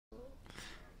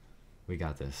We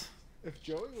got this. If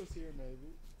Joey was here,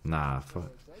 maybe. Nah,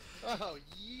 fuck. Oh,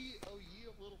 ye of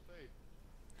little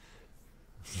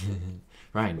faith.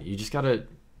 Ryan, you just gotta.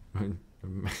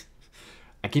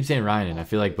 I keep saying Ryan, and I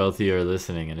feel like both of you are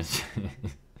listening, and it's. Just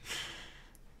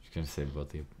gonna say to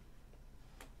both of you.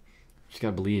 Just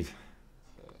gotta believe.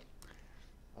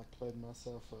 I played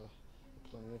myself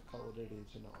plenty of Call of Duty,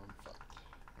 you know I'm fucked.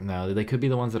 No, they could be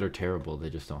the ones that are terrible. They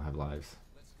just don't have lives.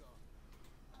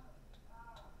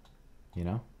 You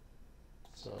know?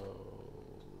 So,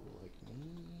 like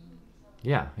me?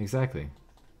 Yeah, exactly.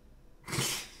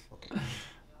 Okay.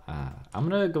 I'm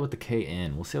gonna go with the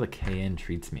KN. We'll see how the KN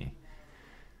treats me.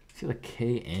 See how the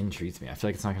KN treats me. I feel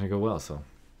like it's not gonna go well, so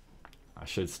I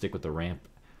should stick with the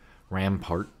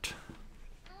Rampart.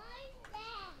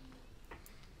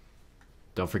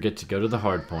 Don't forget to go to the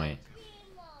hard point.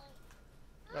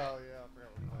 Oh yeah, I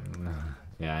forgot.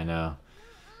 Yeah, I know.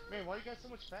 Man, why are you guys so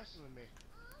much faster than me?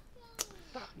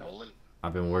 Stop, Nolan.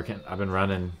 I've been working. I've been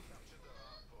running.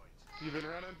 You've been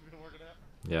running? You've been working out?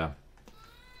 Yeah.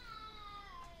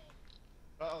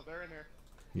 Uh-oh, they're in here.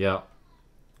 Yeah.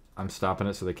 I'm stopping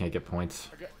it so they can't get points.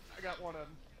 I got one of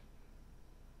them.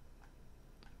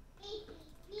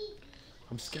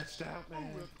 I'm sketched out,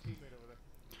 man.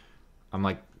 I'm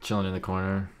like chilling in the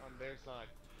corner. On their side.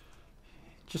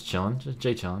 Just chilling. Just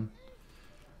Jay chilling.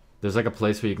 There's like a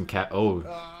place where you can Oh.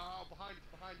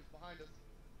 Behind us.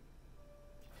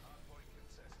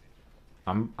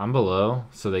 I'm below,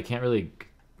 so they can't really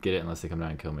get it unless they come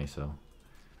down and kill me, so.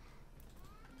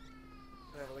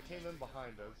 Yeah, well, they came in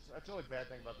behind us. That's the only bad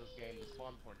thing about this game. The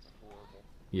spawn points are horrible.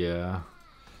 Yeah.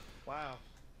 Wow.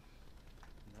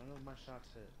 None of my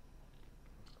shots hit.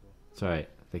 That's cool. It's alright.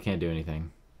 They can't do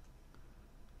anything.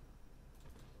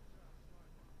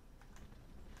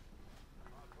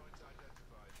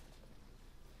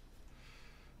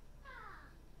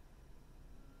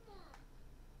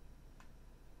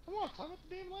 Come on, climb up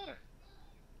the damn ladder.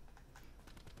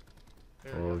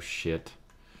 Oh shit.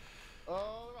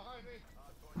 Oh, behind me.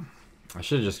 I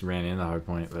should have just ran in the hard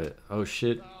point, but oh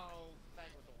shit. No, bang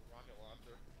with the rocket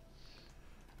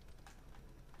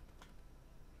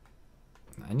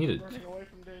launcher. I need a Running away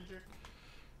from danger.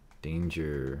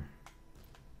 danger.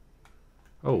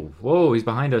 Oh, whoa, he's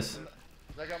behind us.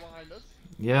 That guy behind us?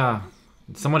 Yeah.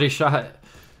 Somebody shot.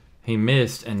 He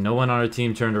missed, and no one on our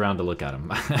team turned around to look at him.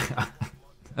 I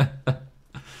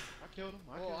killed him.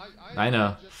 I know.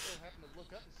 I just so happened to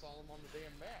look up and saw him on the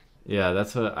damn map. Yeah,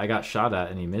 that's what I got shot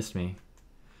at, and he missed me.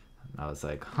 I was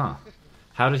like, huh.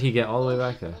 How did he get all the way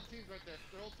back there? Their whole team's right there.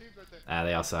 Their whole team's right there. Ah,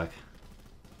 they all suck.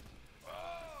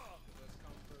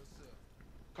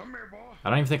 Come here, boy. I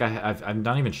don't even think I've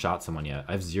not even shot someone yet.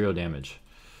 I have 0 damage.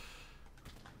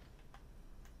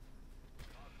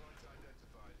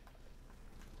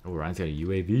 Oh, Ryan's got a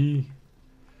UAV.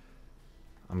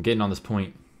 I'm getting on this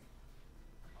point.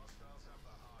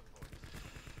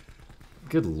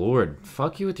 Good lord.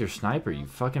 Fuck you with your sniper, you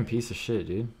fucking piece of shit,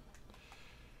 dude.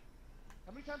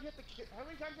 How many times you have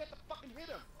to fucking hit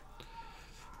him?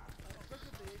 Especially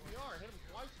with the ABR. Hit him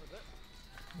twice with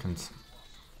it.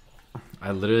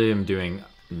 I literally am doing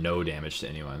no damage to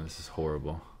anyone. This is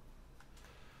horrible.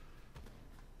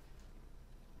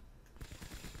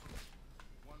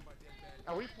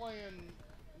 Are we playing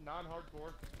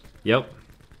non-hardcore? Yep.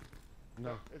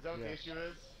 No. Is that what the issue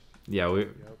is? Yeah, we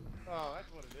Oh, that's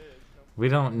what it is. we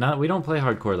don't play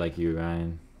hardcore like you,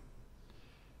 Ryan.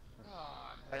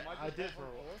 I did for a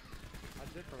long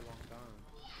time.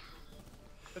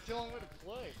 That's the only way to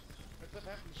play. Except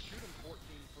having to shoot him 14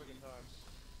 friggin' times.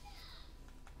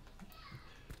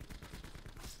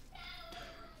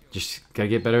 Just gotta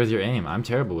get better with your aim. I'm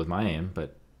terrible with my aim,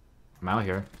 but I'm out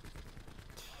here.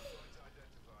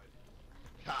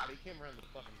 God, he came around the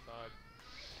fucking side.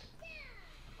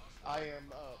 I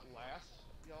am last,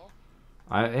 y'all.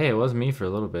 Hey, it was me for a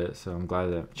little bit, so I'm glad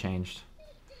that changed.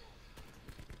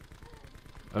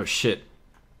 Oh shit.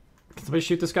 Can somebody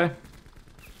shoot this guy?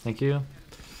 Thank you.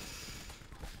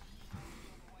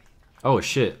 Oh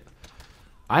shit.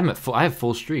 I have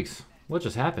full streaks. What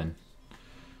just happened?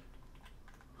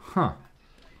 Huh.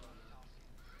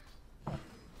 Was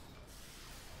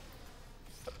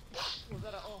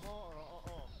that a uh-huh or a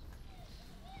uh-uh?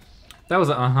 That was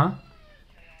a uh-huh.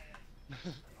 I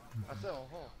said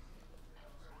uh-huh.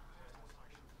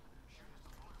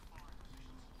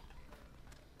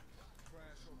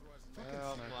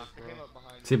 Well, I came up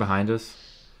behind Is he behind us?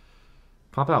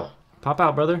 Pop out. Pop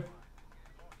out, brother.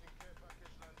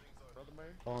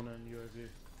 On in UAV.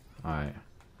 Alright.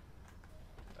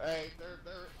 Hey, they're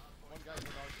one guy's in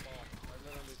our spawn. I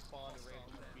literally spawned and ran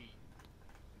 2 feet.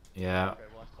 Yeah. Okay,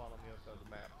 well I spawned on the other side of the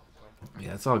map. So.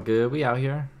 Yeah, it's all good. We out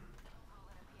here.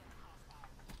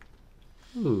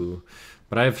 Ooh.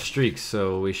 But I have streaks,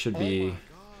 so we should be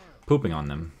pooping on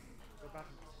them. They're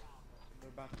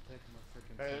about to take my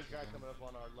freaking. Hey, there's a guy coming up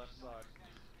on our left side.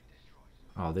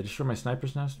 Oh, they destroyed my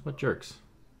sniper's nest? What jerks?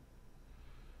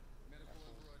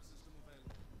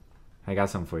 I got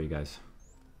something for you guys.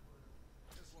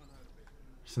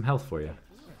 Some health for you.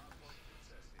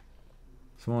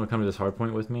 Someone want to come to this hard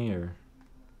point with me, or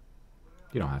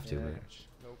you don't have to. Yeah, but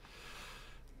nope.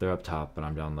 they're up top, but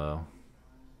I'm down low.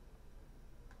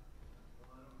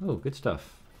 Oh, good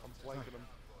stuff. I'm flanking him.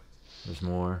 There's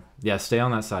more. Yeah, stay on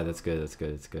that side. That's good. That's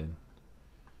good. That's good.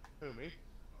 Who, me?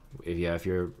 If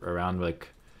you're around, like,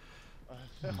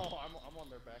 No, I'm on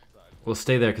their backside. well,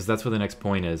 stay there because that's where the next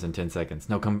point is in 10 seconds.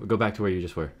 No, go back to where you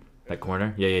just were. That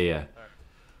corner. Yeah. Right.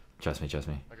 Trust me. I got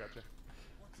you.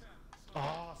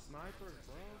 Oh, sniper,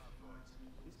 bro.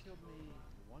 He's killed me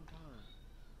one time.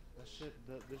 That shit.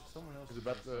 There's someone else. Is it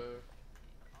about the?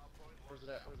 Where's it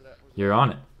at? You're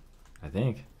on it, I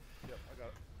think. Yep, I got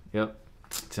it. Yep.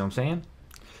 See what I'm saying?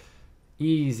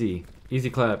 Easy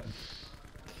clap.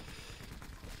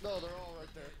 No, they're all right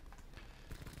there.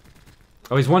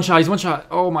 Oh, he's one shot.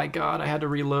 Oh my god, I had to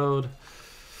reload.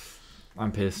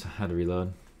 I'm pissed. I had to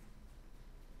reload.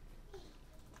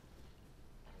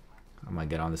 I'm gonna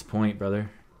get on this point, brother.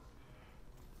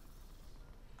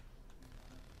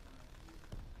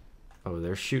 Oh,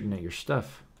 they're shooting at your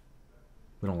stuff.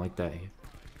 We don't like that. Hey,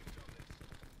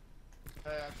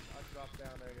 I dropped down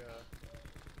a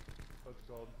what's it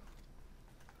called?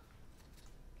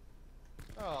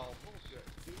 Oh, bullshit.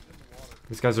 Dude's in the water.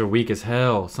 These guys are weak as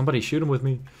hell. Somebody shoot him with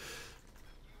me.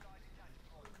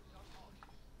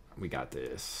 We got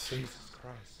this. Jesus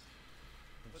Christ.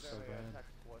 That's so bad.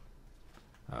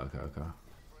 Okay.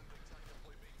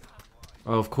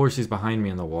 Oh, of course he's behind me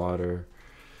in the water.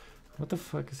 What the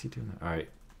fuck is he doing? All right.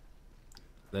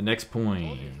 The next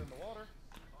point. He's in the water.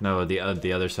 No, the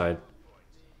other side.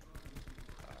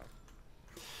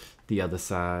 The other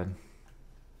side.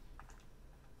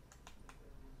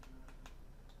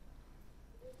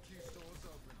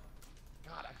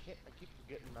 God, I keep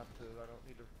forgetting not to. I don't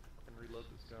need to fucking reload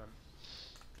this gun.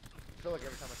 I feel like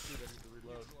every time I shoot, I need to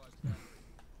reload.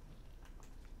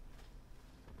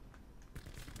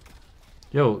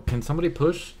 Yo, can somebody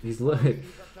push? He's lit.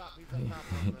 He's up top.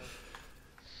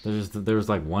 There was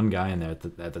like one guy in there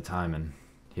at the time, and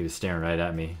he was staring right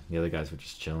at me. The other guys were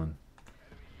just chilling.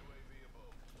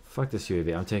 Fuck this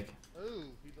UAV. I'm taking. Ooh,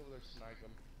 he's over there sniping.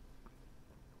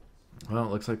 Well, it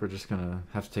looks like we're just gonna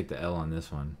have to take the L on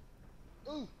this one.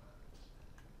 Ooh.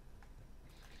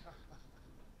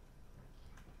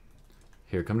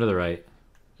 Here, come to the right.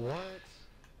 What?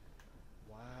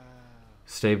 Wow.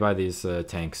 Stay by these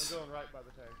tanks. I'm going right by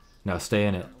the tanks. No, stay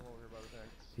in it. I'm over here by the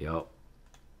tanks. Yup.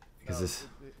 Because Oh, this.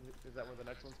 is that where the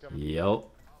next one's coming? Yup.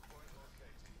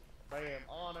 Bam,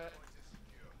 on it.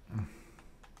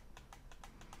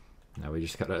 Now we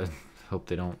just gotta hope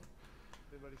they don't.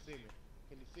 Anybody see me?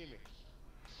 Can you see me?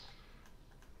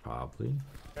 Probably.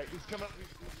 Okay, he's coming up. He's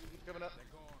coming up.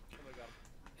 Somebody got him.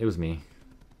 It was me.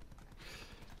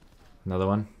 Another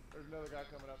one. There's another guy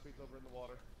coming up. He's over in the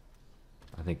water.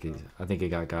 I think he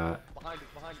got.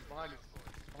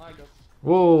 Behind us.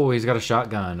 Whoa, he's got a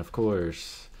shotgun, of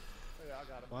course. Oh, yeah, I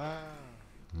got him. Wow.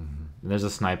 And there's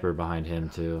a sniper behind him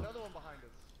too. Another one behind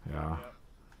us. Yeah. Yep.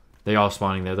 They all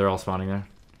spawning there. They're all spawning there.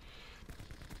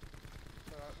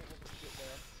 Alright, we'll just get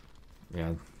there.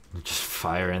 Yeah. Just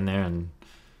fire in there and.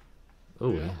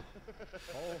 Oh. Yeah.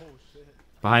 Oh shit.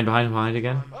 Behind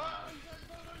again. Ah,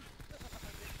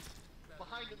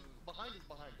 behind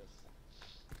us.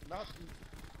 Not.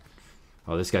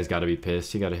 Oh, this guy's got to be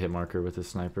pissed. He got a hit marker with his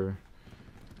sniper.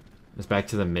 It's back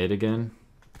to the mid again.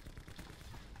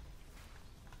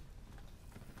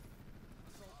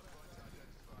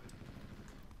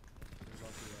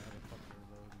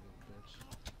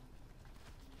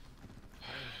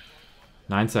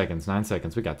 Nine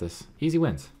seconds. We got this. Easy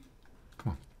wins.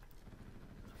 Come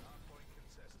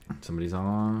on. Somebody's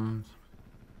on.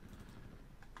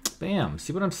 Bam.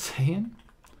 See what I'm saying?